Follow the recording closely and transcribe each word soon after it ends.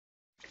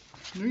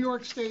New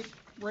York State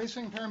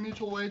Racing,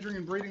 Parimutuel Wagering,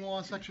 and Breeding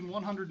Law, Section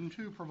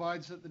 102,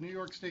 provides that the New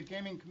York State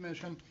Gaming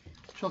Commission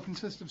shall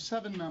consist of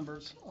 7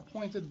 members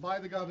appointed by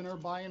the governor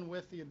by and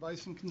with the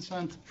advice and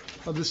consent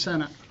of the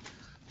Senate.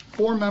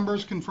 4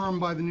 members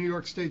confirmed by the New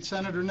York State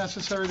Senate are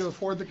necessary to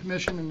afford the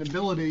commission an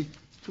ability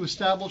to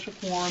establish a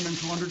quorum and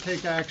to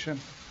undertake action.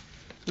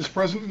 This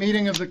present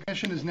meeting of the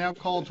commission is now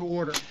called to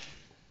order.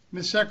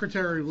 Ms.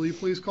 Secretary, will you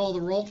please call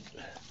the roll?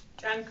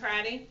 John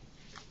Crotty.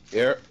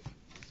 Here.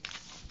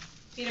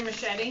 Peter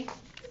Machete.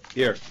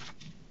 Here.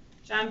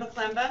 John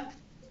Baklemba.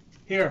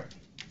 Here.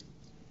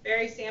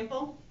 Barry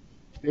Sample.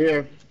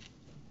 Here.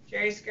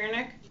 Jerry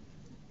Skirnick.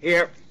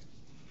 Here.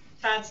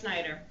 Todd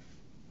Snyder.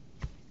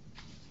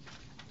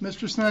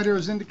 Mr. Snyder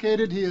has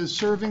indicated he is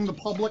serving the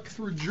public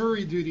through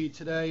jury duty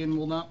today and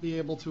will not be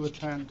able to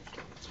attend.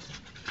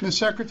 Ms.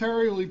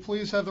 Secretary, will you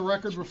please have the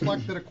record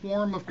reflect that a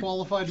quorum of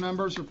qualified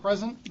members are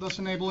present, thus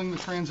enabling the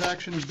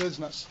transaction of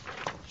business?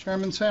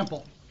 Chairman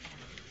Sample.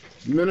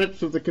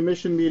 Minutes of the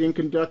commission meeting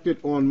conducted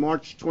on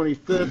March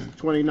 25th,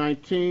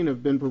 2019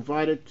 have been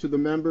provided to the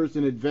members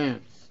in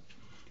advance.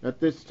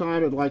 At this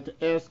time, I'd like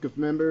to ask if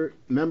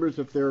members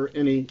if there are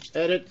any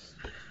edits,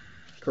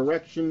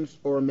 corrections,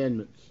 or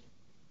amendments.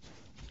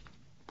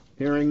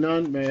 Hearing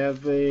none, may I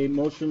have a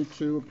motion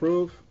to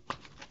approve?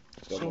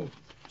 So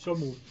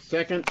moved.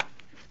 Second?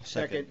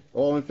 Second.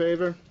 All in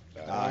favor?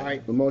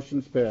 Aye. The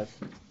motion's passed.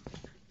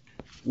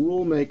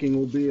 Rulemaking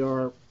will be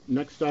our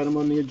next item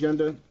on the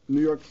agenda.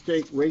 New York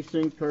State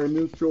Racing,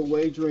 Parimutuel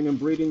Wagering, and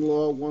Breeding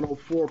Law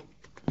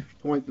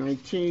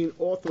 104.19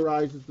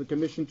 authorizes the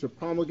Commission to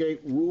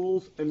promulgate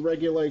rules and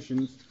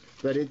regulations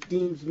that it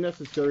deems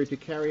necessary to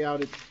carry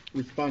out its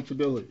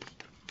responsibilities.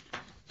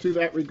 To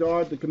that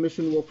regard, the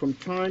Commission will from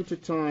time to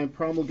time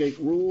promulgate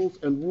rules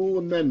and rule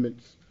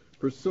amendments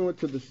pursuant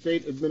to the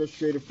State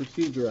Administrative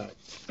Procedure Act.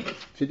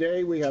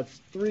 Today, we have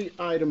 3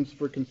 items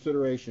for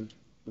consideration.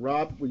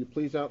 Rob, will you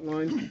please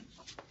outline?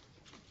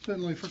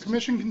 Certainly. For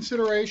commission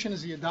consideration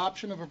is the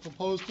adoption of a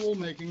proposed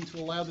rulemaking to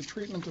allow the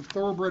treatment of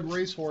thoroughbred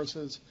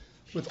racehorses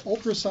with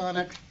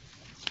ultrasonic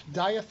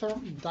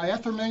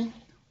diathermy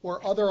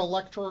or other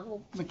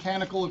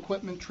electromechanical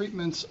equipment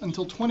treatments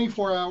until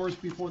 24 hours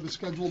before the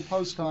scheduled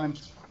post time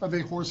of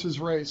a horse's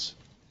race.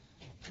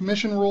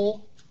 Commission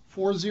Rule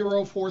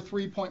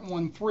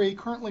 4043.13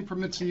 currently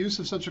permits the use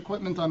of such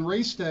equipment on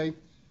race day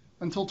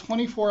until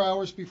 24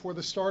 hours before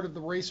the start of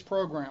the race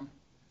program.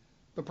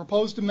 The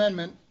proposed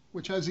amendment,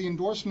 which has the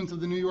endorsement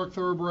of the New York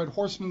Thoroughbred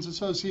Horsemen's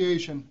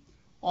Association,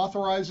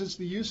 authorizes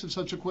the use of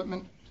such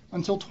equipment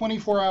until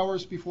 24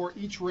 hours before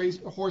each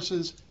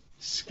horse's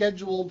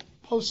scheduled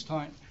post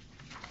time.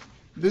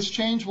 This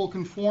change will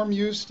conform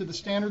use to the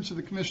standards of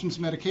the Commission's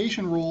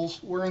medication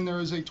rules, wherein there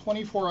is a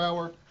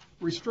 24-hour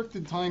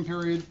restricted time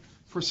period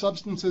for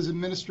substances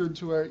administered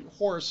to a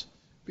horse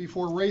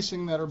before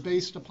racing that are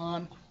based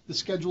upon the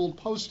scheduled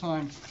post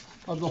time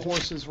of the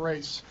horse's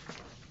race.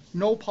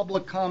 No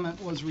public comment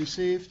was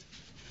received.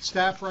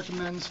 Staff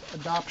recommends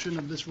adoption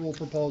of this rule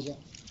proposal.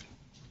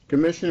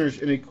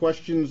 Commissioners, any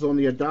questions on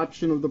the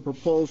adoption of the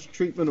proposed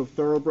treatment of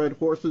thoroughbred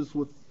horses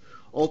with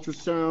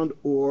ultrasound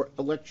or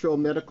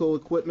electromedical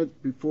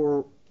equipment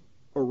before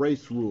a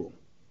race rule?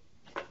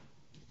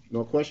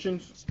 No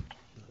questions?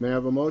 May I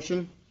have a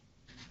motion?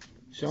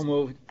 So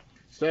moved.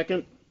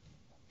 Second?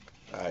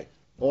 Aye.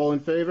 All in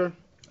favor?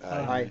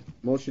 Aye.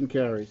 Motion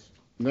carries.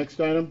 Next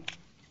item?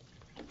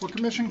 For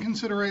commission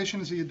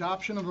consideration is the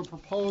adoption of a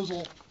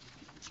proposal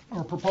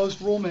or proposed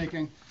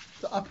rulemaking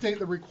to update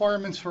the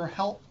requirements for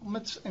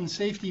helmets and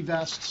safety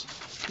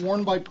vests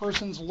worn by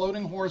persons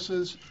loading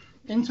horses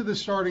into the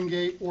starting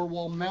gate or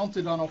while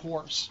mounted on a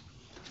horse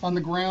on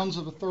the grounds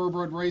of a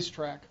thoroughbred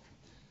racetrack.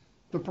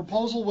 The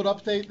proposal would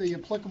update the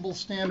applicable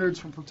standards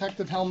for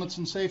protective helmets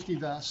and safety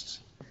vests.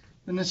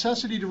 The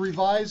necessity to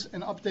revise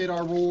and update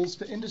our rules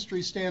to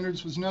industry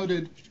standards was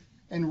noted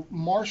in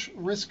Marsh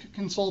Risk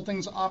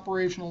Consulting's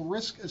Operational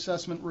Risk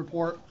Assessment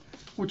Report,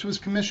 which was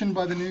commissioned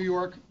by the New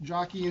York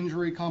Jockey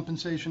Injury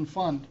Compensation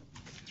Fund.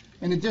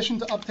 In addition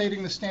to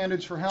updating the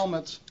standards for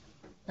helmets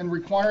and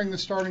requiring the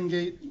starting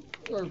gate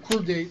or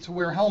crew gate to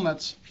wear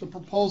helmets, the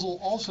proposal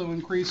also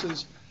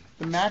increases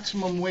the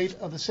maximum weight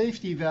of the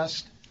safety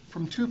vest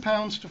from 2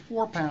 pounds to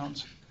 4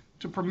 pounds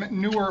to permit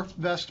newer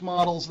vest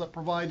models that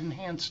provide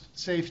enhanced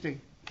safety.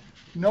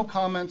 No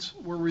comments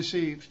were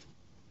received.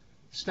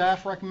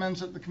 Staff recommends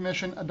that the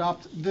Commission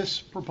adopt this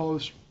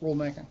proposed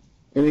rulemaking.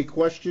 Any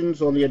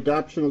questions on the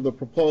adoption of the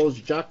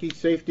proposed jockey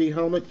safety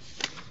helmet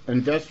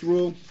and vest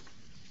rule?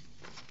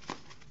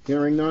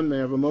 Hearing none, may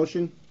I have a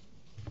motion?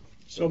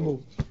 So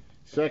moved.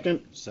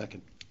 Second?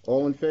 Second.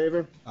 All in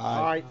favor?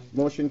 Aye.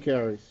 Motion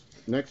carries.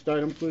 Next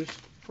item, please.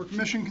 For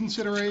Commission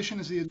consideration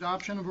is the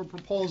adoption of a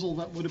proposal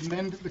that would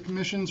amend the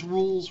Commission's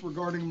rules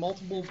regarding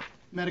multiple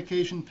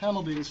medication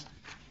penalties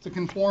to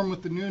conform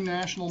with the new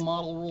National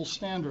Model Rule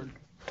Standard.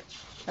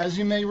 As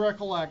you may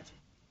recollect,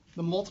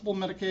 the multiple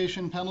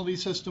medication penalty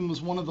system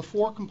was one of the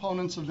 4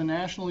 components of the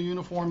National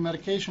Uniform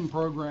Medication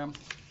Program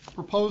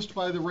proposed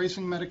by the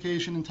Racing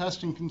Medication and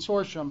Testing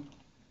Consortium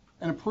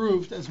and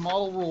approved as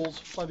model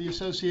rules by the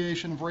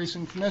Association of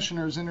Racing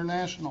Commissioners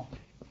International.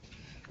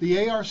 The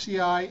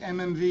ARCI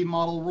MMV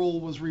model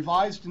rule was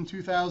revised in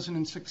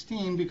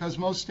 2016 because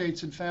most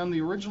states had found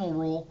the original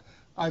rule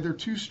either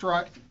too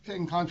strict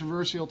and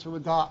controversial to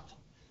adopt.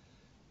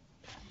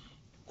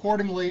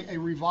 Accordingly, a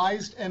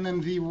revised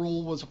MMV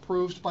rule was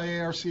approved by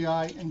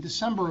ARCI in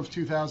December of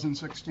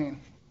 2016.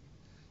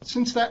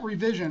 Since that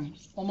revision,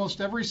 almost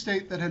every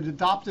state that had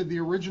adopted the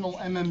original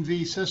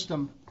MMV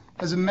system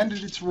has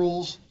amended its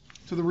rules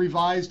to the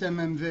revised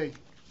MMV.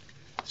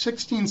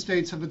 16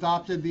 states have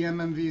adopted the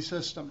MMV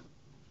system: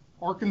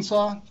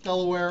 Arkansas,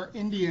 Delaware,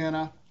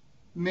 Indiana,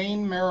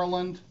 Maine,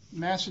 Maryland,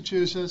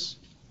 Massachusetts,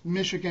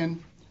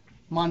 Michigan,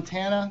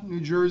 Montana, New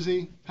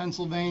Jersey,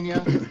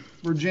 Pennsylvania,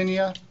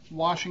 Virginia,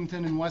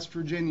 Washington, and West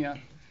Virginia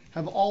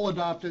have all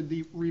adopted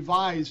the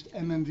revised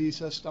MMV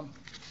system.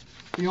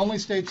 The only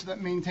states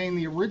that maintain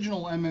the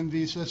original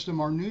MMV system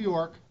are New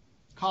York,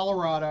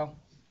 Colorado,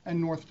 and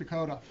North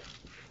Dakota.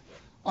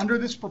 Under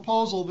this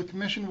proposal, the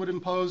Commission would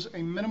impose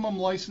a minimum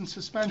license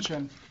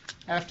suspension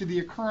after the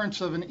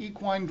occurrence of an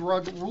equine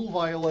drug rule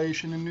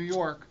violation in New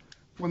York,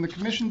 when the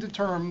Commission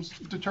determines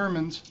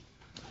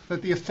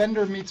that the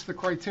offender meets the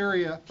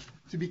criteria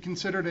to be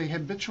considered a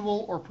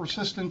habitual or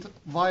persistent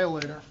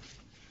violator.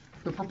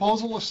 The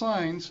proposal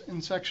assigns,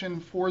 in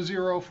section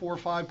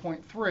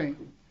 4045.3,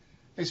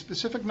 a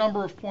specific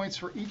number of points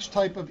for each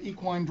type of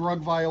equine drug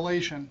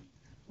violation,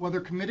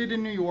 whether committed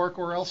in New York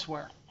or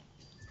elsewhere.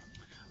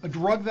 A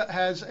drug that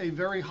has a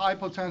very high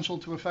potential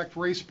to affect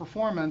race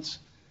performance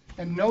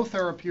and no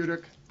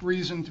therapeutic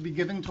reason to be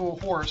given to a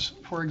horse,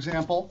 for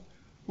example,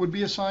 would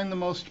be assigned the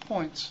most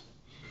points.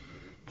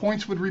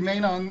 Points would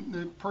remain on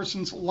the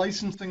person's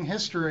licensing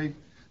history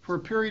for a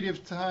period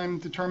of time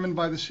determined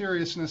by the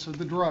seriousness of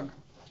the drug.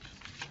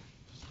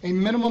 A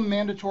minimum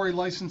mandatory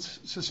license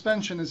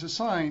suspension is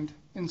assigned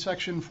in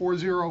section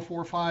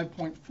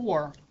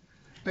 4045.4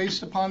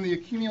 based upon the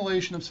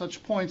accumulation of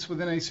such points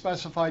within a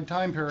specified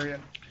time period.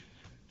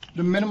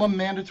 The minimum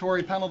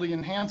mandatory penalty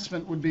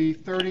enhancement would be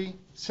 30,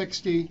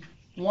 60,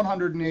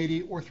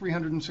 180, or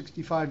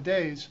 365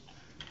 days,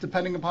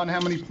 depending upon how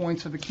many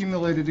points have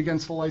accumulated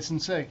against the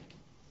licensee.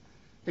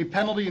 A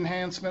penalty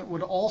enhancement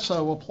would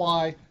also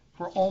apply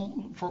for only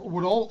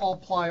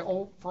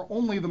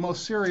the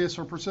most serious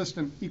or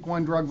persistent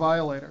equine drug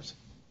violators.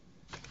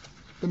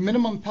 The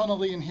minimum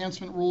penalty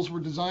enhancement rules were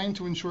designed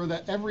to ensure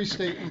that every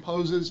state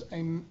imposes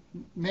a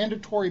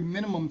mandatory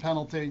minimum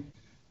penalty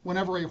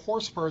whenever a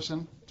horse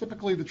person,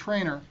 typically the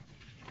trainer,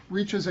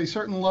 reaches a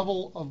certain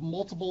level of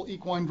multiple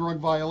equine drug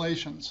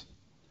violations.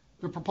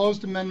 The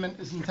proposed amendment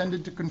is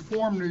intended to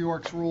conform New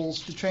York's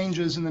rules to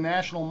changes in the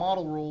national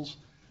model rules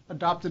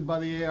adopted by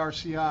the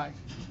ARCI.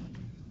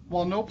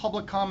 While no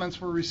public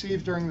comments were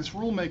received during this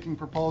rulemaking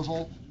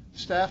proposal,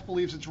 staff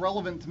believes it's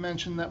relevant to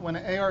mention that when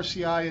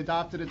ARCI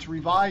adopted its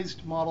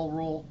revised model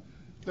rule,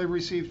 they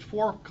received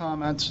 4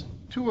 comments,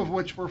 2 of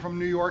which were from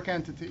New York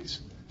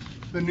entities: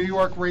 the New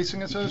York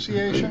Racing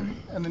Association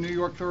and the New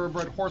York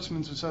Thoroughbred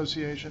Horsemen's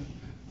Association,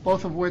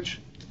 both of which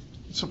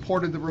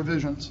supported the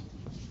revisions.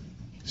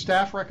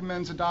 Staff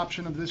recommends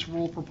adoption of this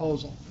rule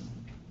proposal.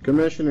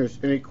 Commissioners,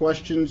 any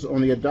questions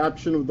on the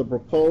adoption of the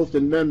proposed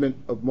amendment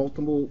of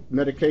multiple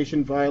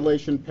medication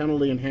violation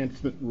penalty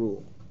enhancement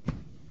rule?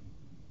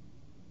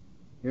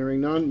 Hearing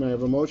none, may I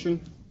have a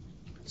motion?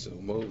 So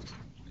moved.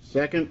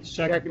 Second?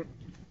 Second.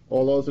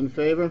 All those in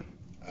favor?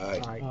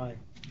 Aye.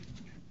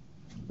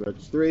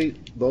 That's 3.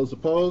 Those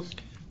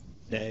opposed?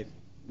 Nay.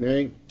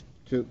 Nay.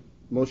 2.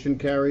 Motion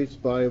carries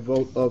by a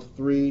vote of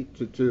 3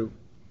 to 2.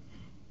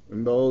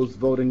 And those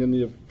voting in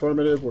the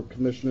affirmative were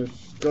Commissioner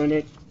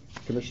Skernick,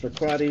 Commissioner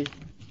Crotty,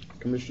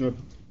 Commissioner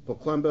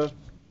Poklemba.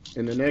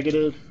 In the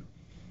negative,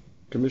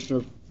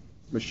 Commissioner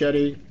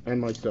Machete,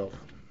 and myself.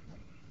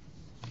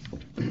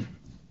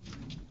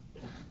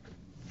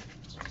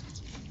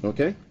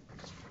 Okay.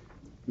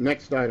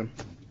 Next item.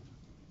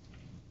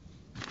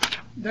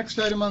 Next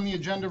item on the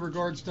agenda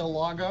regards Del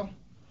Lago,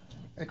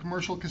 a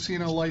commercial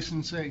casino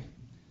licensee.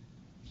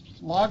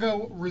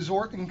 Lago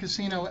Resort and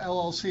Casino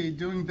LLC,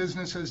 doing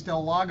business as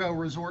Del Lago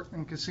Resort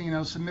and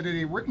Casino, submitted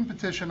a written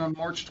petition on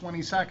March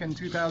 22,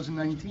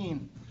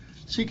 2019,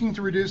 seeking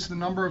to reduce the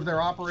number of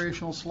their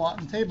operational slot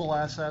and table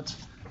assets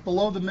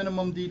below the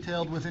minimum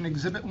detailed within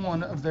Exhibit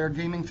 1 of their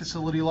gaming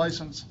facility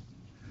license.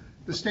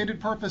 The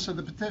stated purpose of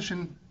the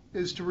petition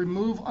is to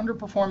remove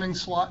underperforming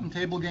slot and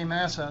table game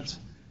assets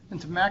and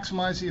to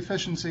maximize the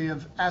efficiency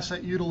of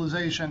asset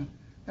utilization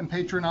and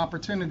patron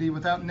opportunity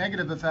without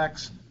negative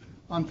effects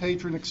on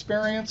patron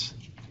experience,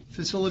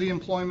 facility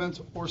employment,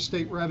 or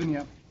state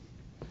revenue.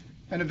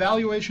 An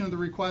evaluation of the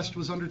request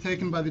was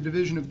undertaken by the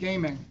Division of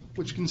Gaming,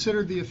 which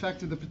considered the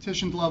effect of the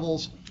petitioned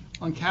levels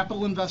on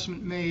capital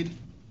investment made,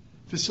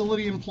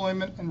 facility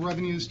employment, and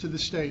revenues to the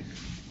state.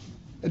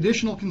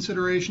 Additional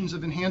considerations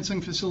of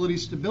enhancing facility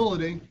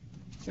stability,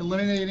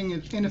 eliminating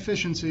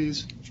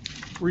inefficiencies,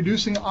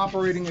 reducing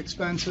operating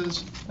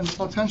expenses, and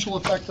the potential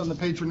effect on the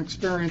patron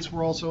experience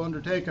were also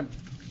undertaken.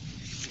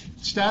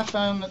 Staff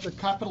found that the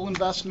capital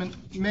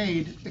investment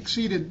made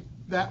exceeded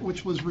that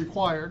which was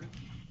required,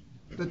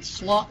 that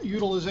slot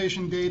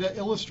utilization data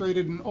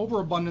illustrated an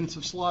overabundance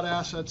of slot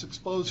assets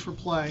exposed for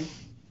play,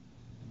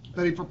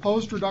 that a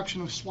proposed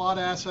reduction of slot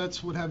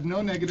assets would have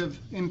no negative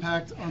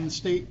impact on the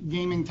state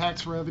gaming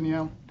tax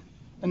revenue,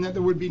 and that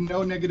there would be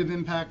no negative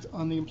impact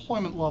on the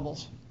employment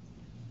levels.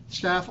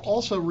 Staff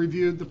also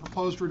reviewed the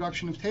proposed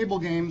reduction of table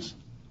games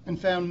and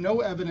found no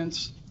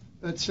evidence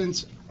that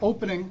since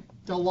opening,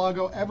 Del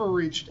Lago ever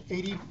reached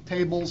 80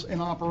 tables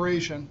in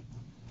operation,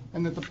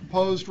 and that the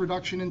proposed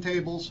reduction in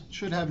tables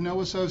should have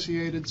no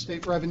associated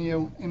state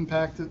revenue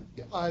impact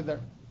either.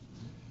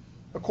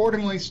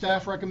 Accordingly,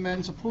 staff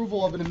recommends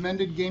approval of an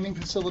amended gaming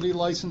facility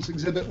license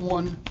Exhibit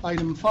 1,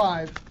 Item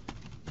 5,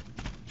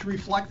 to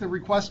reflect the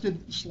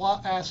requested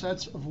slot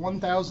assets of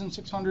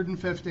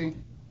 1,650,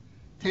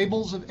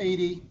 tables of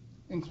 80,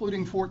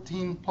 including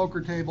 14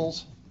 poker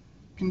tables,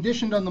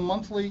 conditioned on the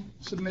monthly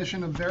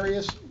submission of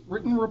various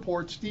written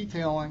reports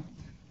detailing,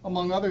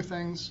 among other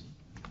things,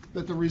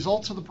 that the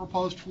results of the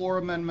proposed floor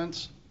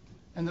amendments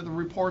and that the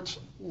reports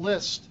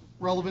list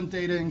relevant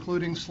data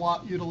including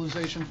slot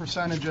utilization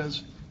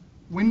percentages,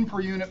 win per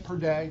unit per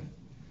day,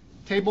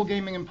 table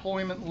gaming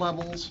employment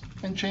levels,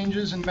 and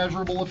changes in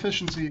measurable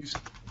efficiencies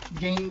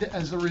gained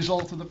as the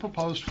result of the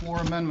proposed floor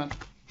amendment.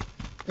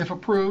 If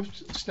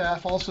approved,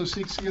 staff also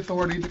seeks the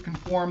authority to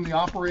conform the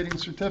operating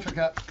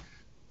certificate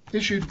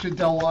issued to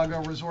Del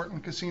Lago Resort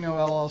and Casino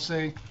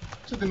LLC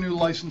to the new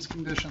license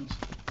conditions.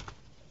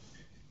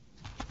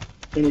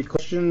 Any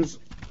questions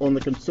on the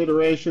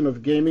consideration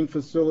of gaming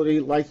facility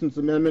license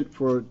amendment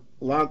for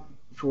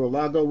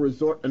Lago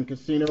Resort and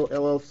Casino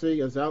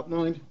LLC as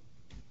outlined?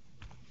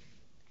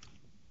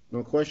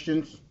 No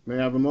questions? May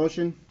I have a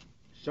motion?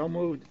 So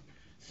moved.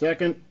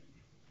 Second?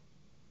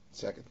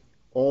 Second.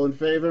 All in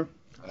favor?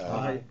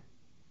 Aye.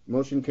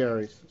 Motion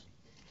carries.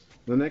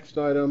 The next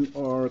item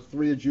are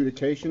 3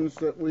 adjudications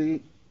that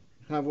we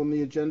have on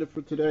the agenda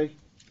for today.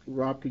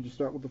 Rob, could you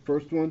start with the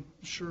first one?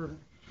 Sure.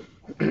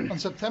 On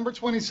September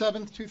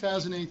 27th,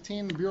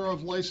 2018, the Bureau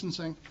of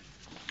Licensing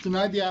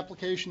denied the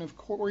application of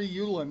Corey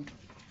Yulin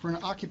for an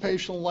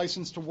occupational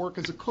license to work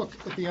as a cook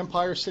at the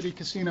Empire City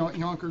Casino at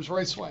Yonkers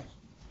Raceway.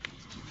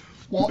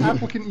 While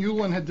applicant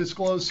Yulin had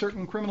disclosed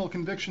certain criminal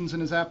convictions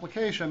in his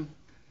application,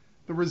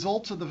 the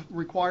results of the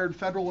required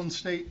federal and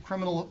state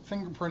criminal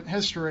fingerprint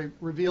history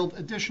revealed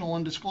additional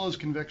undisclosed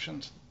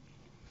convictions.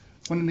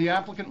 When the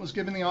applicant was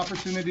given the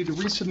opportunity to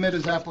resubmit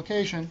his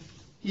application,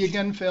 he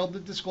again failed to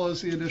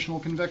disclose the additional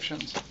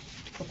convictions.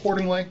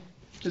 Accordingly,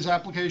 his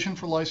application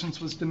for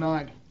license was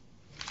denied.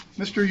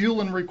 Mr.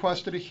 Yulin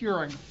requested a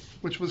hearing,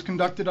 which was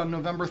conducted on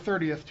November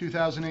 30th,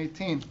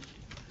 2018.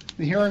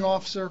 The hearing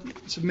officer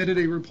submitted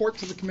a report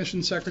to the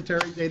Commission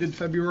Secretary dated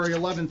February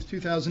 11th,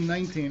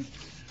 2019,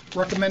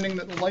 recommending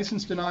that the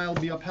license denial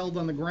be upheld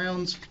on the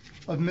grounds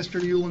of Mr.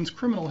 Yulin's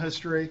criminal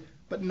history,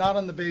 but not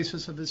on the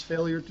basis of his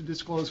failure to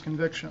disclose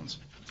convictions.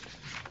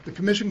 The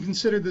Commission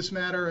considered this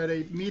matter at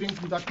a meeting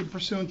conducted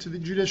pursuant to the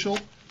judicial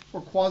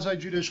or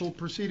quasi-judicial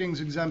proceedings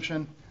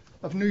exemption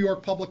of New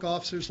York Public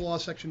Officers Law,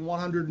 Section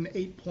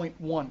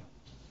 108.1.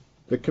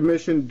 The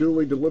Commission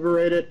duly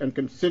deliberated and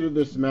considered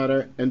this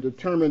matter and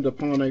determined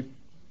upon a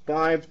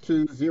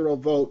 5-0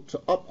 vote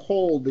to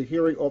uphold the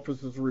hearing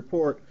officer's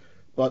report,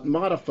 but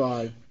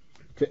modify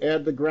to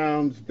add the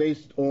grounds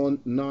based on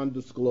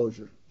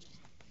non-disclosure.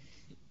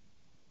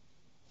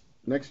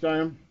 Next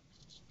item.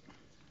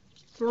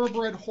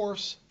 Thoroughbred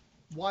horse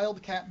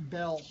Wildcat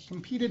Bell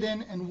competed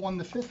in and won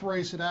the 5th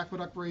race at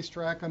Aqueduct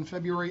Racetrack on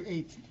February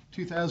 8,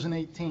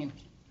 2018.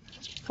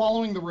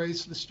 Following the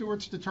race, the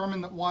stewards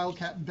determined that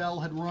Wildcat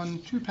Bell had run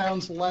 2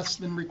 pounds less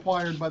than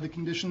required by the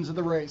conditions of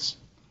the race.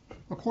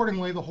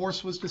 Accordingly, the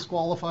horse was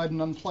disqualified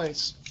and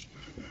unplaced.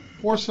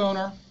 Horse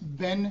owner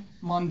Ben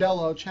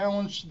Mondello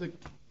challenged the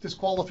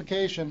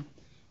disqualification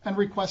and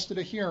requested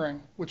a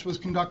hearing, which was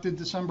conducted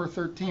December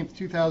 13,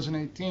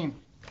 2018.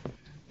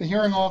 The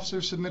hearing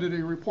officer submitted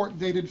a report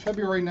dated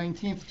February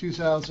 19,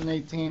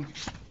 2018,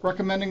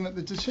 recommending that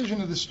the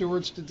decision of the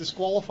stewards to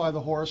disqualify the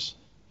horse,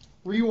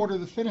 reorder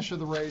the finish of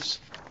the race,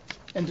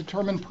 and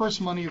determine purse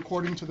money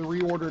according to the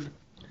reordered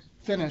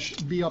finish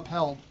be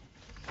upheld.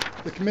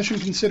 The Commission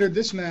considered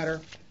this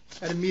matter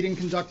at a meeting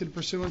conducted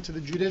pursuant to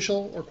the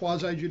judicial or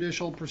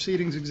quasi-judicial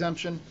proceedings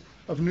exemption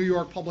of New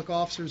York Public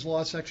Officers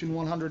Law, Section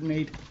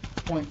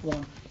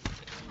 108.1.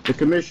 The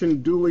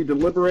Commission duly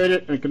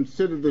deliberated and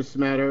considered this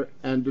matter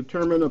and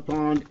determined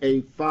upon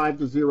a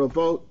 5-0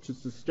 vote to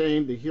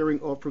sustain the hearing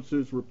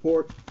officer's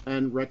report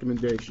and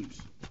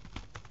recommendations.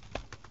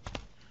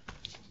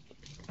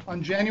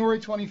 On January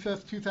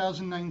 25,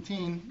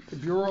 2019, the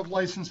Bureau of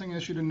Licensing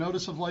issued a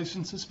notice of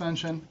license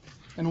suspension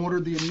and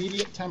ordered the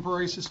immediate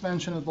temporary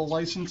suspension of the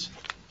license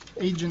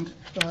agent,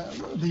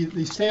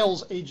 the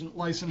sales agent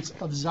license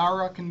of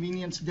Zara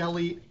Convenience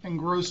Deli and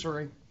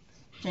Grocery,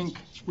 Inc.,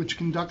 which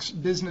conducts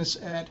business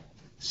at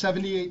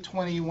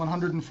 7820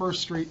 101st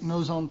Street in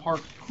Ozone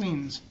Park,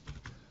 Queens.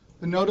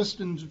 The notice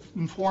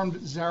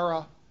informed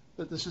Zara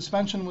that the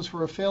suspension was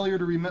for a failure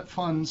to remit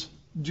funds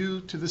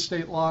due to the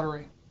state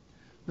lottery.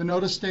 The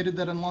notice stated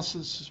that unless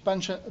the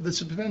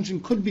suspension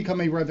could become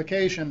a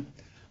revocation,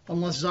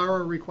 unless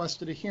Zara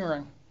requested a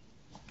hearing.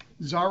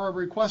 Zara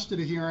requested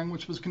a hearing,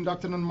 which was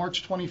conducted on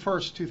March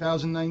 21st,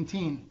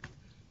 2019.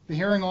 The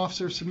hearing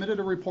officer submitted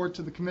a report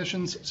to the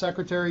Commission's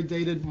secretary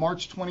dated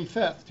March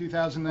 25th,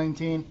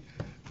 2019,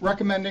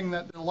 recommending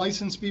that the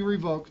license be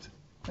revoked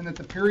and that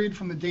the period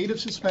from the date of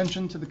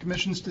suspension to the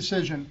Commission's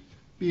decision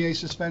be a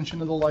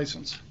suspension of the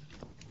license.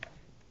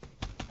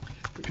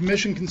 The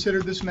Commission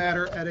considered this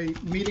matter at a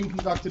meeting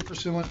conducted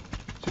pursuant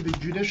to the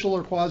judicial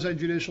or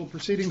quasi-judicial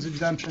proceedings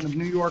exemption of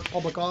New York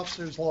Public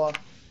Officers Law,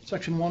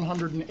 Section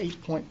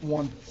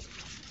 108.1.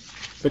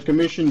 The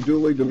Commission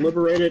duly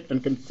deliberated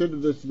and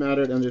considered this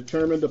matter and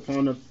determined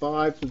upon a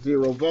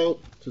 5-0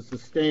 vote to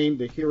sustain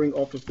the hearing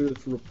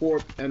officer's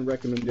report and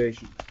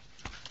recommendation.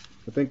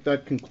 I think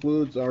that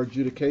concludes our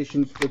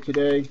adjudications for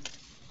today,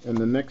 and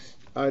the next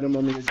item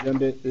on the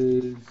agenda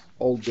is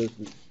old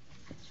business.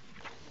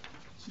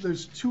 So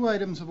there's two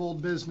items of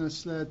old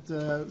business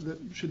that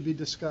should be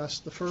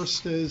discussed. The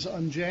first is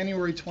on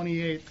January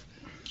 28th,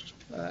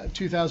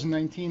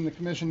 2019, the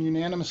Commission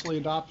unanimously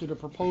adopted a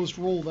proposed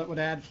rule that would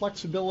add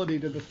flexibility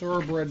to the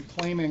thoroughbred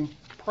claiming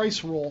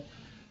price rule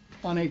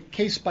on a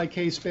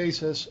case-by-case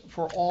basis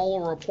for all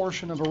or a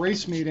portion of a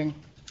race meeting,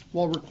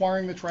 while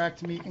requiring the track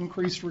to meet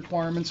increased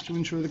requirements to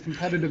ensure the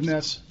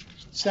competitiveness,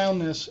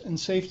 soundness, and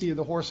safety of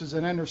the horses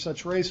that enter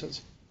such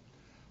races.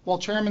 While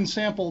Chairman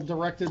Sample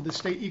directed the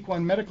State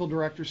Equine Medical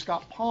Director,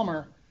 Scott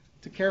Palmer,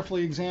 to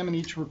carefully examine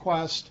each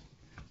request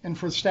and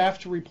for staff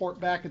to report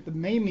back at the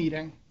May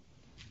meeting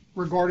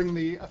regarding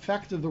the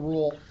effect of the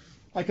rule,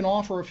 I can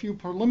offer a few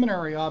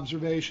preliminary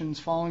observations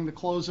following the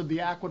close of the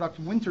Aqueduct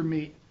Winter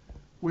Meet,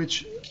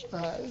 which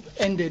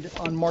ended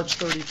on March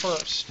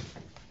 31st.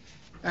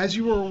 As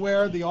you are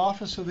aware, the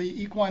Office of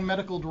the Equine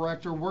Medical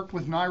Director worked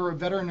with NYRA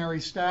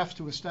veterinary staff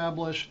to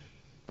establish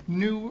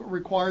new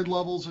required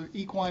levels of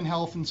equine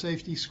health and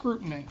safety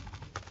scrutiny.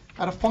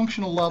 At a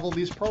functional level,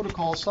 these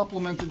protocols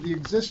supplemented the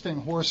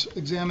existing horse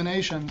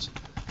examinations,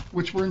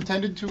 which were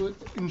intended to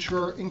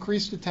ensure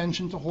increased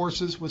attention to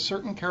horses with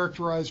certain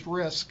characterized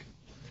risk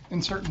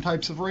in certain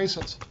types of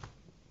races.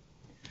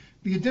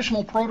 The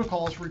additional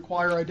protocols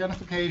require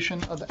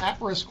identification of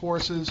at-risk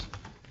horses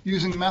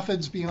using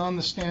methods beyond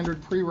the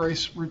standard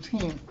pre-race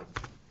routine.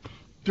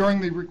 During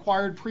the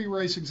required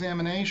pre-race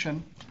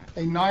examination,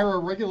 a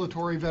NYRA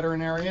regulatory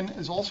veterinarian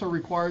is also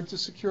required to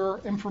secure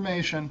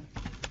information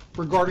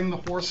regarding the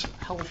horse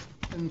health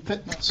and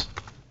fitness.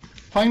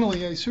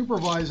 Finally, a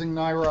supervising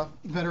NYRA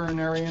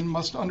veterinarian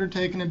must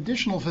undertake an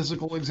additional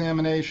physical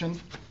examination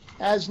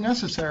as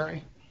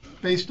necessary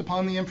based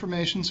upon the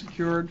information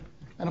secured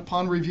and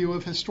upon review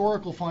of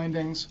historical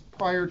findings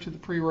prior to the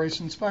pre-race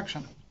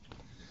inspection.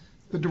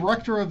 The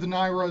director of the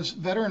NYRA's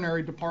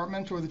veterinary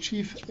department or the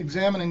chief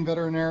examining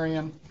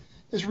veterinarian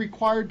is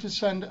required to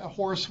send a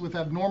horse with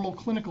abnormal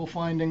clinical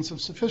findings of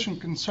sufficient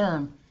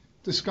concern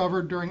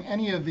discovered during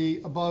any of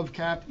the above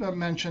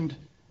mentioned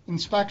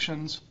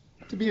inspections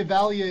to be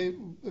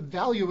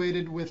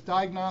evaluated with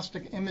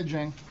diagnostic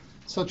imaging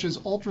such as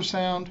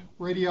ultrasound,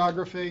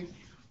 radiography,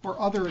 or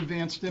other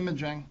advanced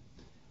imaging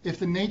if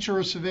the nature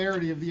or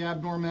severity of the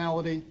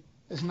abnormality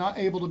is not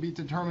able to be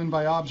determined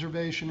by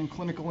observation and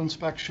clinical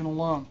inspection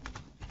alone.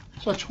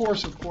 Such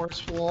horse, of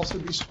course, will also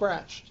be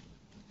scratched.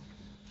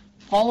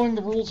 Following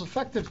the rule's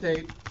effective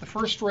date, the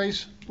first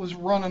race was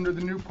run under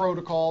the new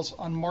protocols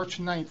on March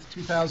 9th,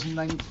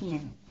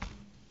 2019.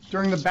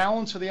 During the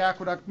balance of the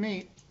Aqueduct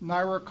meet,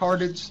 NYRA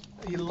carded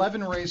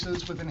 11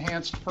 races with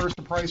enhanced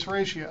first-to-price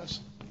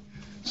ratios.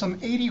 Some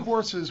 80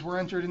 horses were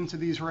entered into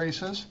these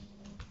races.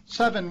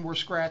 7 were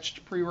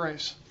scratched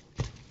pre-race.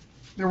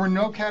 There were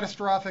no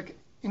catastrophic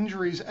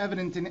injuries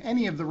evident in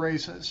any of the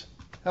races.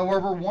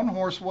 However, one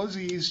horse was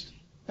eased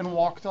and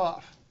walked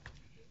off.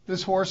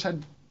 This horse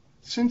had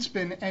since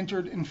been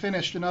entered and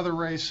finished another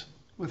race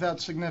without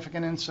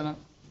significant incident.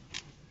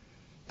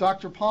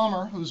 Dr.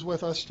 Palmer, who's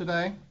with us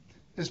today,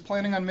 is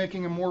planning on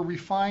making a more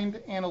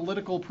refined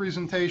analytical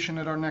presentation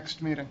at our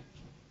next meeting.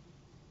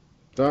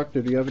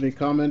 Doctor, do you have any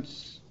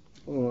comments?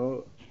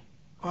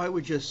 I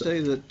would just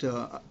say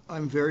that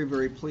I'm very,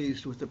 very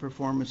pleased with the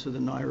performance of the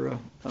NYRA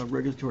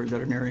regulatory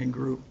veterinarian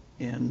group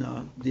and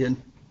the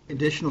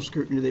additional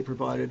scrutiny they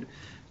provided.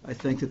 I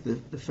think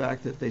that the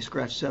fact that they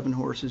scratched 7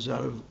 horses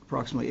out of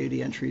approximately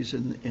 80 entries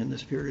in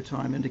this period of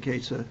time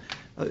indicates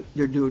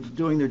they're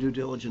doing their due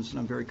diligence, and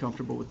I'm very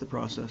comfortable with the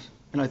process.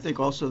 And I think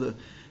also the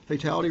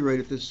fatality rate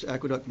at this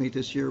Aqueduct meet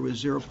this year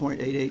was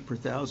 0.88 per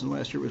thousand.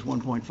 Last year it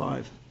was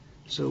 1.5.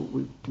 So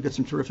we've got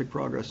some terrific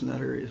progress in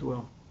that area as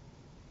well.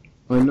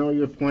 I know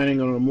you're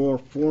planning on a more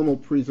formal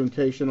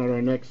presentation at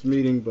our next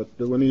meeting, but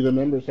do any of the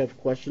members have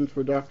questions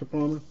for Dr.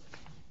 Palmer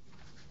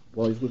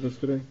while he's with us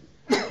today?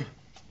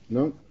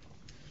 No?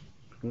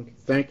 Okay,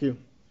 thank you.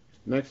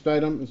 Next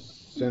item is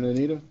Santa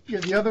Anita. Yeah,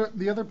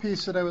 the other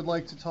piece that I would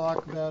like to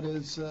talk about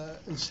is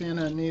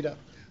Santa Anita.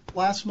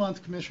 Last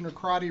month, Commissioner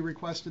Crotty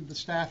requested the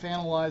staff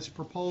analyze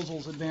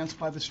proposals advanced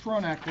by the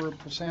Stronach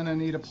Group for Santa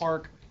Anita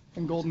Park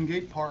and Golden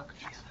Gate Park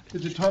to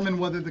determine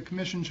whether the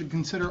Commission should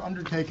consider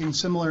undertaking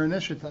similar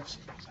initiatives.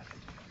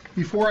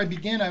 Before I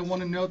begin, I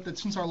want to note that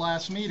since our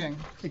last meeting,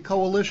 a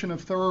coalition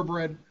of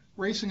thoroughbred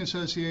racing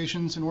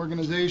associations and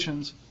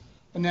organizations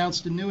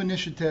announced a new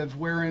initiative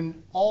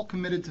wherein all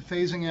committed to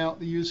phasing out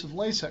the use of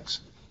Lasix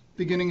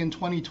beginning in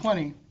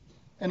 2020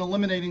 and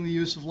eliminating the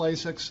use of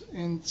Lasix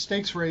in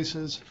stakes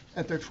races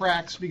at their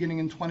tracks beginning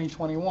in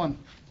 2021.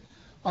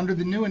 Under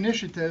the new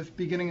initiative,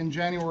 beginning in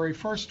January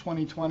 1st,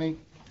 2020,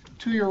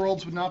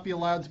 2-year-olds would not be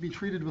allowed to be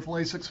treated with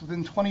Lasix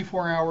within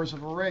 24 hours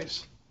of a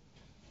race.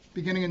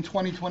 Beginning in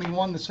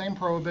 2021, the same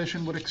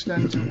prohibition would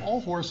extend to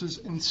all horses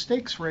in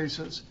stakes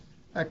races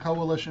at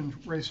coalition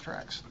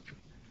racetracks.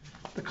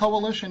 The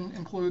coalition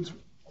includes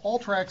all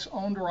tracks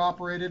owned or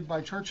operated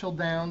by Churchill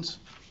Downs,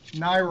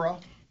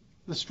 NYRA,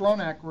 the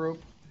Stronach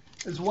Group,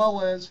 as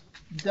well as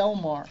Del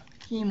Mar,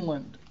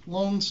 Keeneland,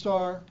 Lone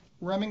Star,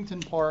 Remington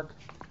Park,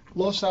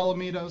 Los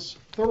Alamitos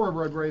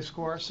Thoroughbred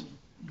Racecourse,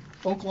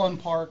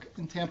 Oaklawn Park,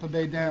 and Tampa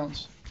Bay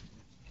Downs.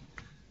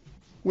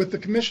 With the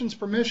Commission's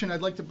permission,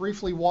 I'd like to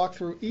briefly walk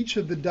through each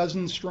of the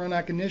dozen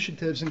Stronach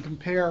initiatives and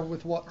compare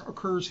with what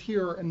occurs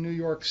here in New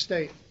York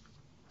State.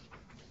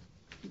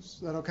 Is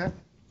that okay?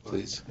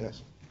 Please.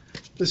 Yes.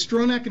 The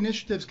Stronach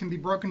initiatives can be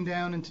broken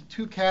down into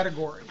 2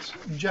 categories: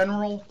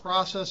 general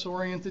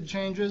process-oriented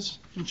changes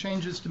and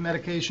changes to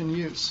medication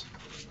use.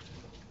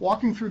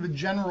 Walking through the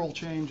general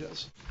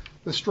changes,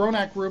 the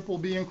Stronach Group will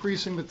be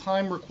increasing the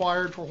time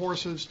required for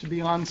horses to be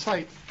on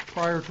site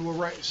prior to a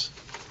race.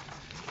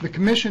 The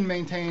Commission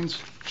maintains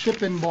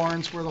ship-in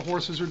barns where the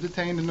horses are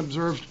detained and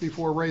observed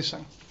before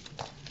racing.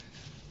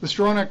 The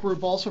Stronach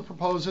Group also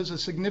proposes a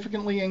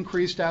significantly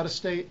increased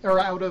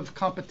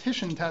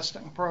out-of-competition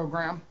testing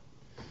program.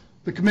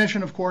 The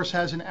Commission, of course,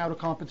 has an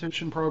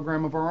out-of-competition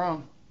program of our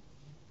own.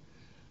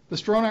 The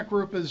Stronach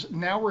Group is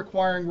now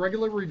requiring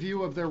regular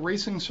review of their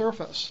racing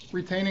surface,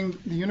 retaining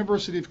the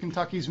University of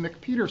Kentucky's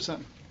Mick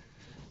Peterson,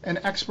 an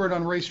expert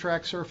on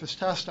racetrack surface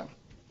testing.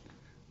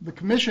 The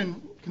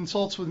Commission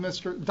consults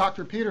with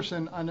Dr.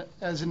 Peterson on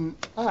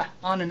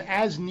an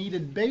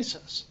as-needed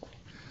basis.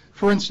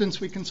 For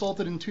instance, we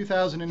consulted in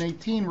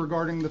 2018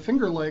 regarding the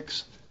Finger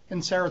Lakes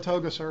and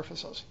Saratoga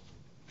surfaces.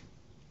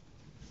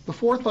 The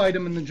 4th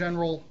item in the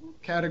general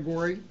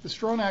category, the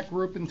Stronach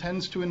Group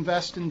intends to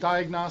invest in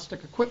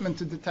diagnostic equipment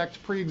to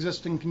detect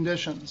pre-existing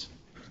conditions.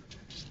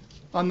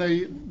 On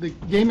the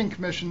Gaming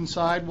Commission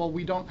side, while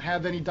we don't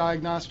have any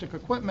diagnostic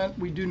equipment,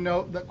 we do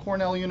note that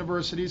Cornell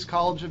University's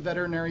College of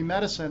Veterinary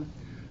Medicine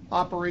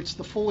operates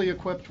the fully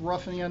equipped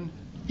Ruffian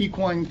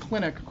Equine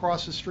Clinic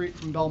across the street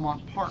from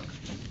Belmont Park.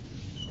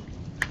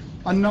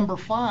 On number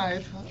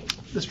 5,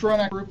 the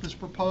Stronach Group has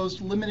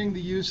proposed limiting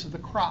the use of the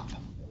crop.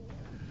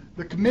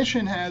 The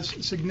Commission has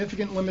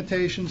significant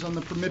limitations on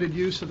the permitted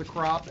use of the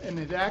crop, and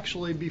it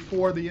actually,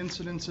 before the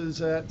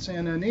incidences at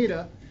Santa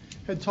Anita,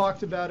 had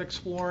talked about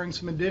exploring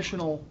some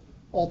additional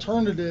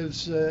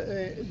alternatives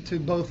to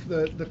both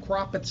the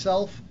crop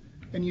itself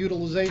and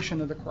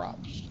utilization of the crop.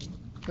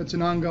 It's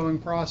an ongoing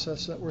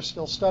process that we're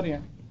still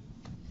studying.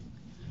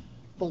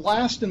 The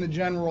last in the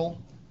general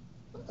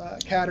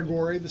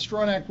category, the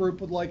Stronach Group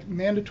would like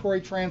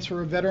mandatory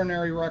transfer of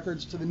veterinary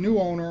records to the new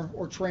owner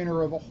or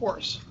trainer of a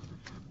horse.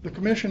 The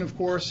Commission, of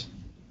course,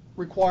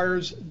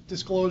 requires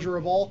disclosure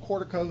of all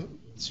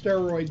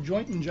corticosteroid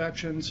joint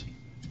injections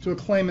to a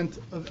claimant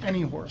of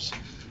any horse.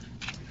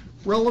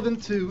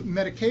 Relevant to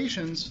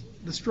medications,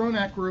 the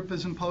Stronach Group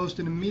has imposed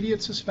an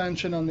immediate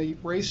suspension on the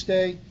race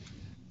day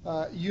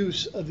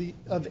use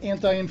of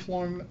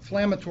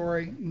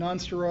anti-inflammatory,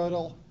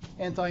 non-steroidal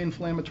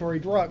anti-inflammatory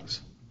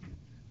drugs.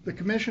 The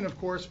Commission, of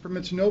course,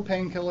 permits no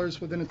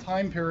painkillers within a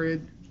time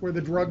period where the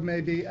drug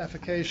may be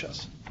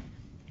efficacious.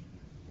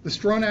 The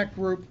Stronach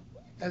Group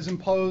has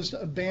imposed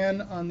a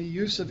ban on the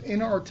use of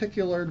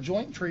inarticular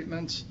joint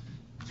treatments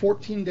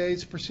 14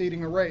 days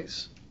preceding a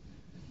race.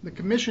 The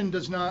Commission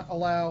does not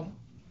allow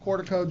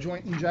cortico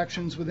joint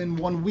injections within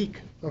 1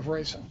 week of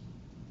racing.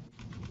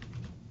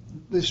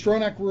 The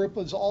Stronach Group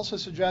has also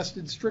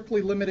suggested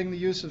strictly limiting the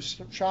use of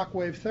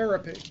shockwave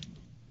therapy.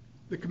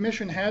 The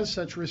Commission has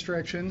such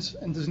restrictions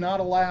and does not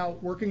allow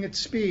working at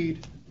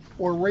speed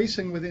or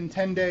racing within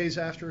 10 days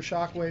after a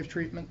shockwave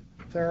treatment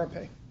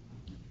therapy.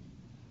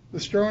 The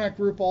Stronach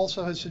Group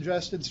also has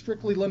suggested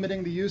strictly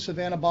limiting the use of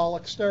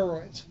anabolic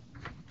steroids.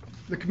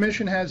 The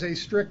Commission has a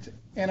strict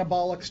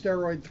anabolic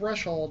steroid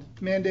threshold,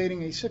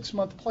 mandating a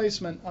 6-month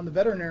placement on the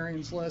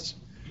veterinarian's list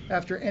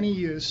after any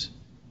use,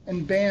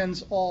 and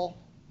bans all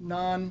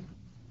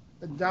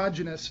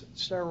non-endogenous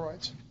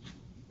steroids.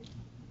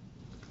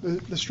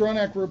 The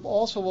Stronach Group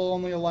also will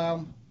only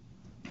allow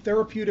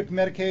therapeutic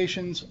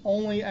medications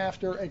only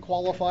after a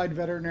qualified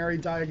veterinary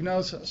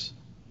diagnosis.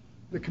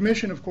 The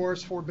Commission, of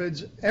course,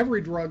 forbids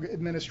every drug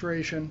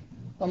administration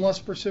unless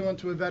pursuant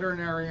to a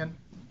veterinarian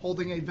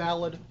holding a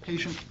valid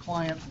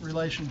patient-client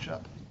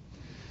relationship.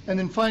 And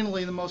then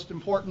finally, the most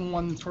important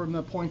one from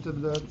the point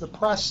of the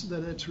press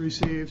that it's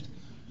received,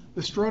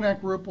 the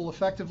Stronach Group will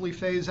effectively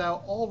phase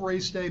out all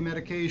race day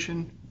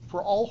medication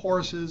for all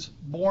horses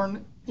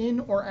born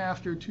in or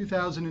after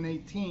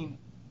 2018,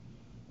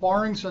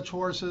 barring such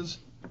horses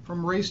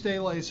from race day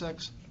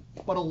Lasix,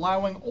 but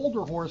allowing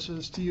older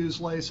horses to use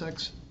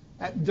Lasix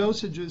at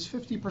dosages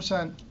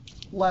 50%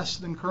 less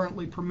than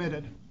currently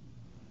permitted,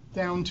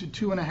 down to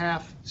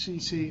 2.5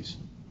 cc's.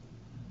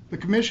 The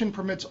Commission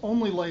permits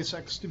only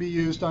Lasix to be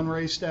used on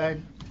race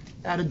day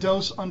at a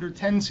dose under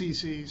 10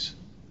 cc's.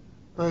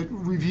 The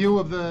review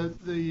of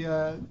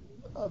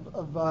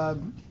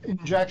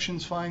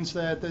injections finds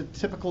that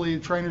typically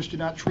trainers do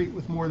not treat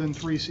with more than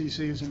 3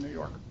 cc's in New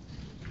York.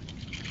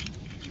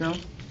 Joe?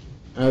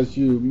 As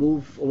you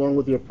move along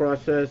with your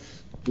process,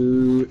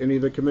 do any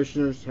of the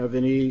commissioners have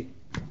any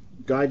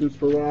guidance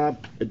for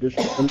Rob,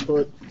 additional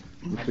input,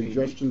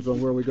 suggestions on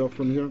where we go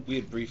from here? We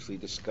had briefly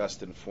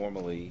discussed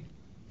informally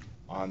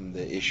on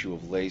the issue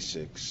of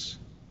Lasix,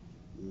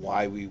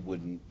 why we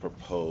wouldn't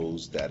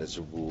propose that as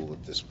a rule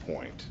at this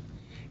point.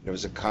 There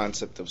was a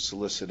concept of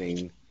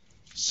soliciting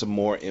some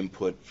more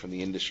input from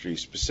the industry,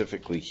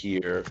 specifically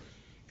here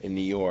in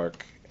New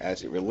York,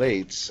 as it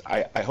relates.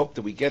 I hope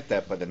that we get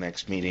that by the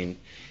next meeting,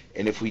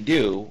 and if we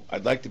do,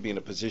 I'd like to be in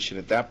a position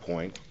at that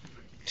point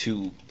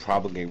to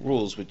promulgate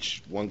rules,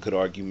 which one could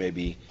argue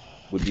maybe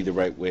would be the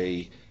right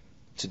way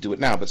to do it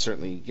now, but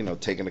certainly,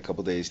 taking a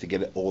couple days to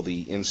get all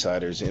the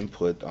insiders'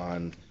 input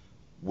on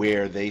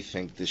where they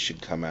think this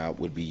should come out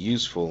would be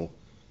useful.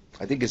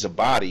 I think as a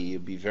body,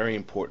 it'd be very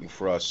important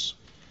for us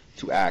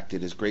to act.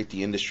 It is great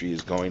the industry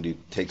is going to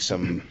take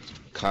some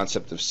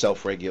concept of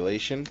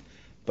self-regulation,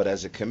 but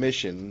as a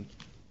commission,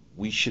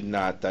 we should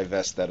not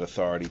divest that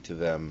authority to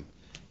them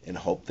and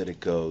hope that it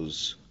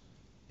goes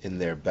in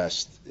their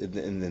best,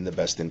 in the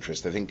best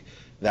interest. I think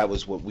that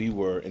was what we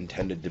were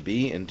intended to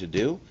be and to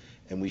do,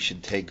 and we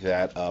should take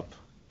that up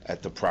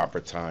at the proper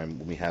time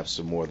when we have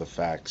some more of the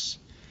facts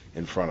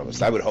in front of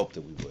us. I would hope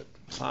that we would.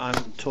 I'm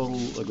in total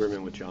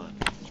agreement with John.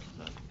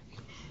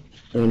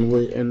 And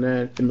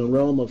that in the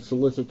realm of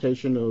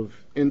solicitation of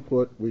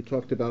input, we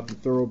talked about the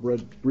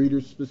thoroughbred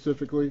breeders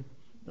specifically.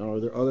 Are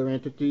there other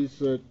entities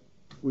that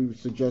we would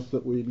suggest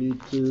that we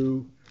need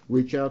to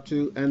reach out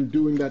to, and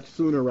doing that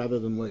sooner rather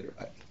than later?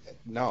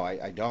 No,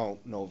 I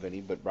don't know of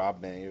any, but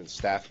Rob may, or the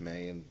staff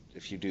may, and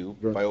if you do,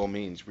 Right. by all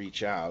means,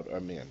 reach out. I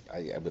mean,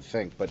 I would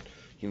think, but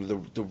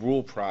the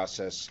rule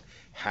process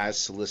has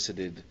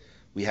solicited.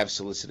 We have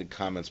solicited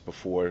comments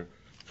before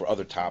for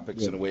other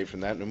topics and away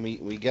from that, and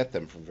we get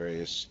them from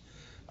various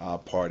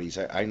parties.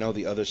 I know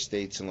the other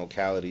states and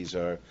localities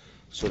are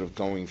sort of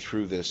going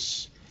through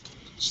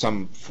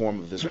some form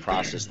of this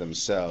process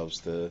themselves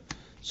to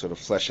sort of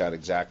flesh out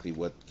exactly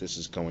what this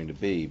is going to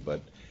be,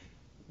 but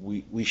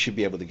we should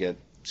be able to get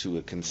to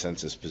a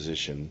consensus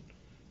position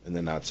in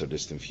the not so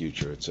distant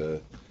future.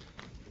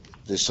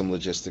 There's some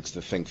logistics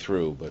to think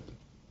through, but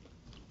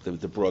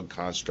the broad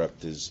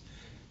construct is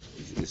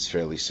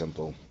fairly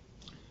simple.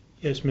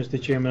 Yes,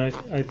 Mr. Chairman,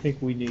 I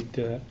think we need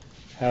to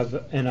have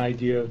an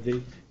idea of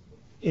the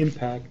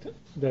impact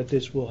that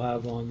this will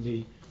have on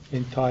the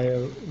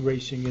entire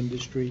racing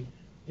industry,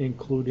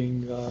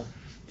 including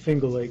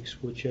Finger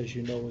Lakes, which, as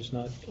you know, is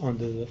not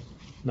under the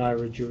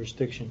NYRA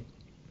jurisdiction.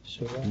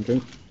 So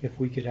Okay. if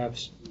we could have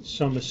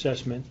some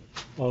assessment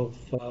of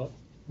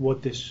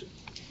what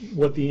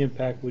the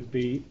impact would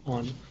be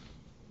on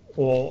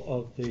all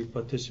of the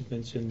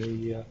participants in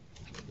the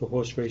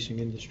horse racing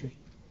industry.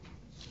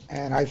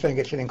 And I think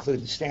it should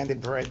include the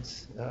standard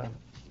breds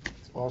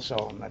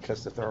also, not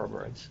just the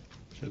thoroughbreds.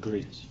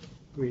 Agreed.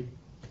 Agreed.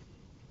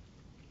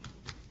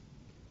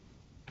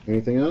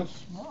 Anything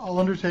else? I'll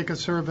undertake a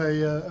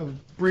survey of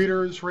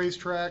breeders,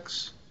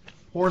 racetracks,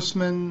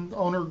 horsemen,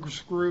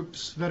 owners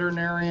groups,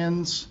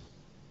 veterinarians,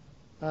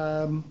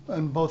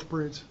 and both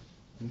breeds.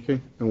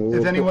 Okay. And we'll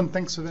If anyone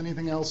thinks of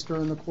anything else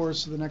during the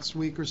course of the next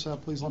week or so,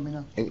 please let me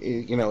know. And,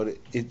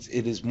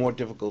 it is more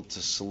difficult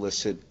to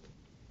solicit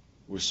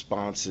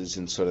responses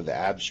in sort of the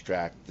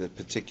abstract. The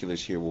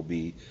particulars here will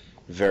be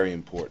very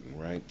important,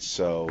 right?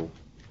 So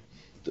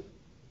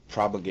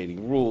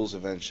promulgating rules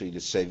eventually to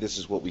say this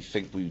is what we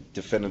think we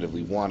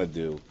definitively want to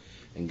do,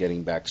 and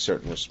getting back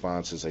certain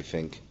responses, I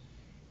think,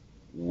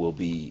 will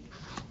be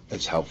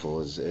as helpful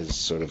as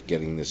sort of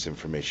getting this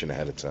information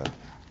ahead of time.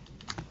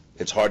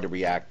 It's hard to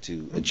react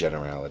to a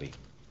generality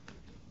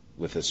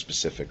with a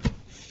specific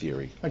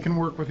theory. I can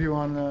work with you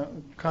on the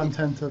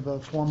content of a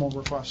formal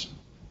request.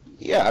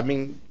 Yeah, I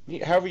mean,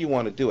 however you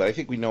want to do it. I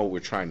think we know what we're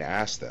trying to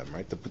ask them,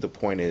 right? The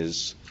point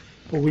is,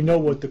 But we know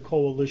what the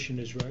coalition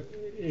is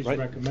Right.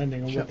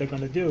 recommending and what they're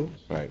going to do.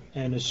 right,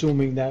 And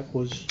assuming that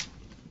was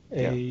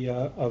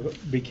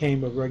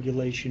became a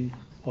regulation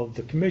of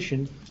the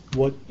commission,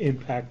 what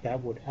impact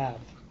that would have.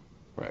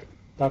 right.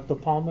 Dr.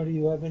 Palmer, do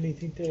you have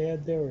anything to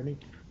add there?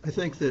 I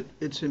think that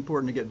it's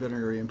important to get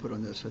veterinary input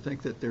on this. I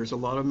think that there's a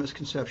lot of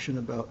misconception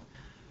about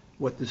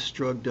what this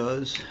drug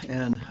does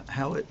and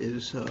how it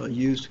is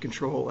used to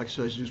control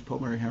exercise-induced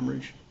pulmonary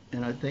hemorrhage.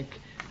 And I think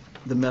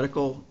the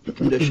medical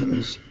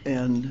conditions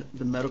and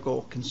the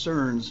medical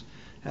concerns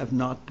have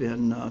not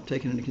been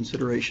taken into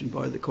consideration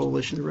by the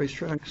coalition of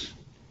racetracks.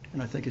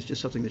 And I think it's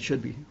just something that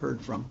should be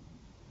heard from.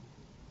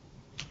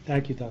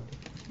 Thank you, Doctor.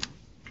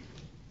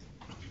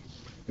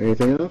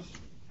 Anything else?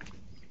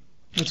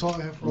 That's all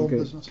I have for old Okay.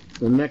 business.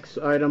 The next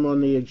item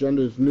on the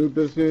agenda is new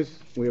business.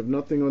 We have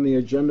nothing on the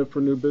agenda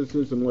for new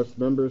business unless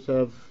members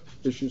have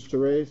issues to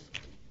raise?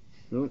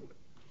 No?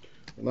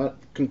 And that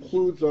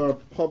concludes our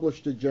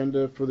published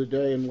agenda for the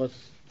day,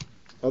 unless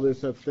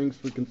others have things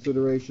for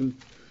consideration.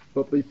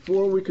 But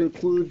before we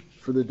conclude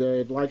for the day,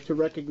 I'd like to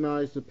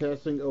recognize the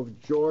passing of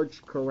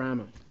George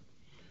Karama,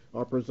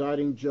 our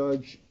presiding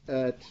judge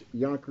at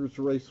Yonkers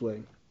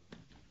Raceway.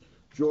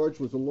 George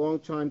was a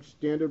longtime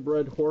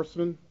standardbred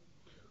horseman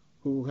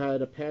who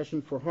had a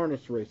passion for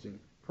harness racing.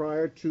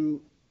 Prior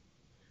to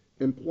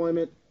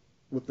employment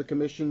with the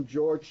commission,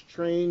 George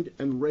trained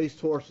and raced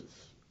horses.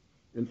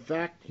 In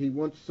fact, he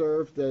once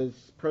served as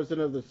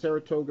president of the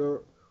Saratoga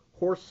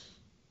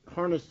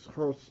Harness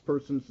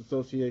Horsepersons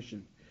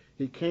Association.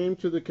 He came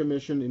to the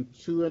commission in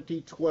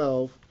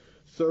 2012,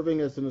 serving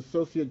as an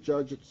associate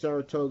judge at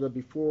Saratoga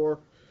before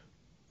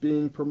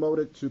being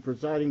promoted to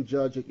presiding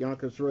judge at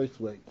Yonkers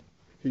Raceway.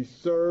 He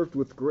served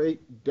with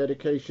great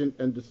dedication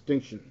and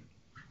distinction.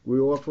 We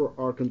offer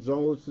our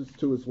condolences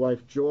to his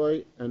wife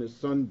Joy and his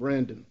son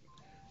Brandon.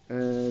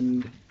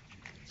 And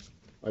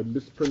I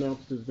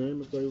mispronounced his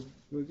name.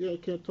 I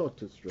can't talk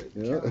too straight.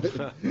 You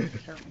know?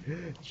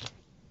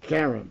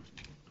 Karam.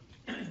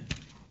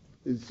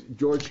 Is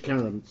George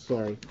Karam,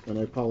 sorry, and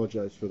I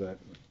apologize for that.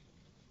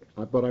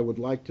 But I would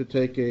like to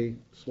take a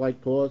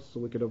slight pause so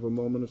we could have a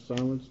moment of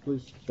silence,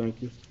 please.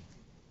 Thank you.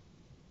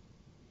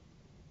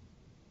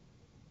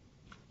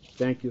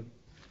 Thank you.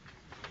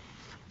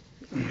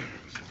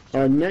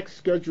 Our next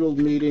scheduled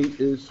meeting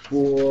is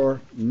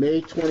for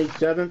May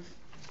 27th,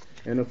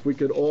 and if we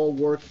could all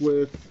work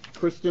with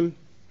Kristen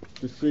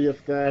to see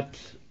if that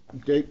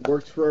date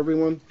works for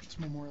everyone. It's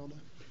Memorial Day.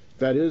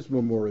 That is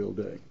Memorial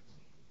Day.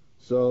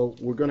 So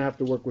we're going to have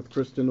to work with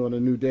Kristen on a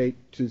new date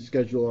to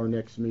schedule our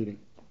next meeting.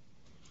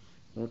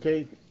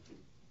 Okay?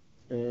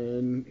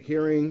 And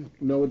hearing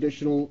no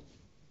additional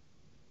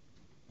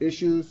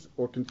issues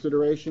or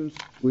considerations,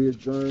 we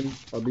adjourn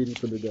our meeting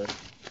for the day.